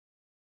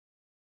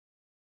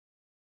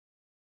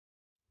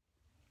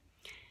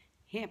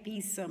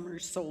Happy summer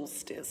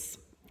solstice.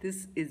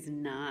 This is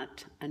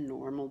not a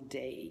normal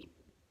day.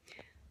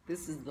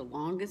 This is the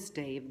longest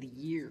day of the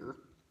year.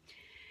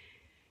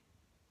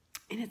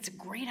 And it's a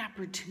great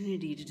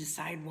opportunity to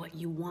decide what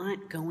you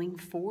want going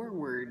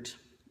forward.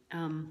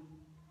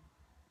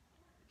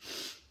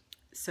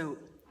 So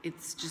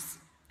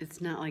it's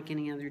not like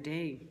any other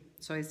day.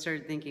 So I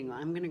started thinking, well,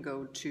 I'm going to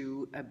go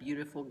to a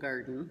beautiful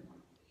garden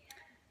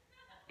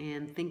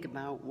and think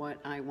about what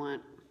I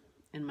want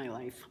in my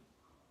life.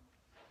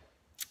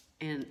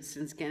 And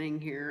since getting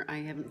here, I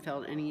haven't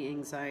felt any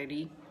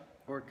anxiety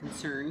or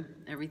concern.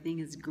 Everything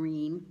is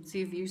green.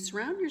 See, if you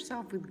surround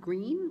yourself with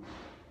green,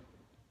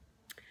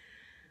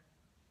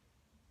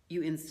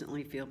 you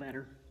instantly feel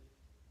better.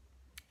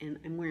 And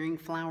I'm wearing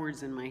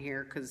flowers in my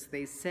hair because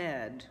they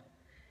said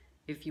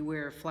if you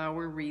wear a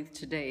flower wreath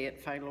today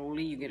at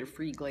Filoli, you get a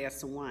free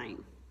glass of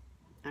wine.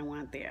 I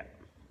want that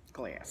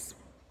glass.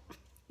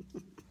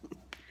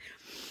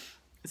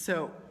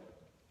 So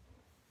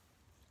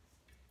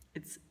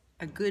it's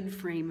a good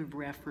frame of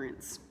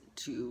reference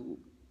to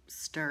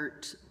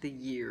start the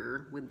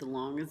year with the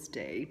longest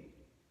day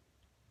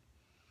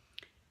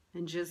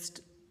and just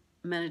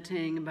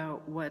meditating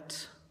about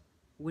what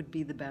would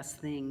be the best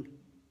thing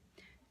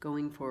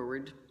going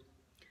forward.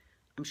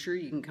 I'm sure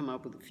you can come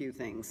up with a few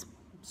things.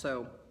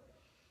 So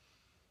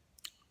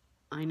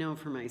I know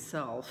for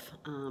myself,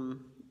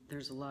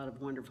 there's a lot of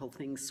wonderful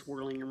things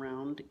swirling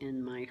around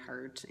in my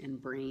heart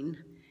and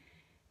brain.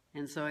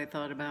 And so I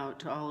thought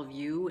about all of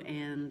you,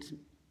 and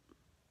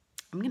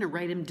I'm going to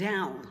write them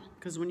down,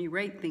 because when you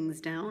write things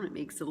down, it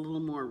makes it a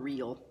little more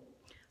real.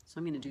 So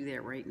I'm going to do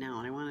that right now,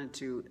 and I wanted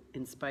to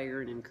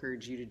inspire and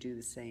encourage you to do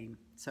the same.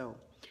 So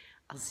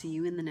I'll see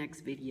you in the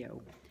next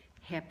video.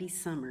 Happy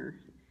summer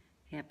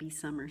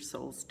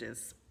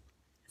solstice.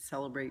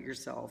 Celebrate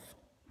yourself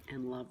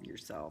and love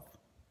yourself.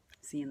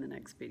 See you in the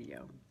next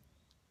video.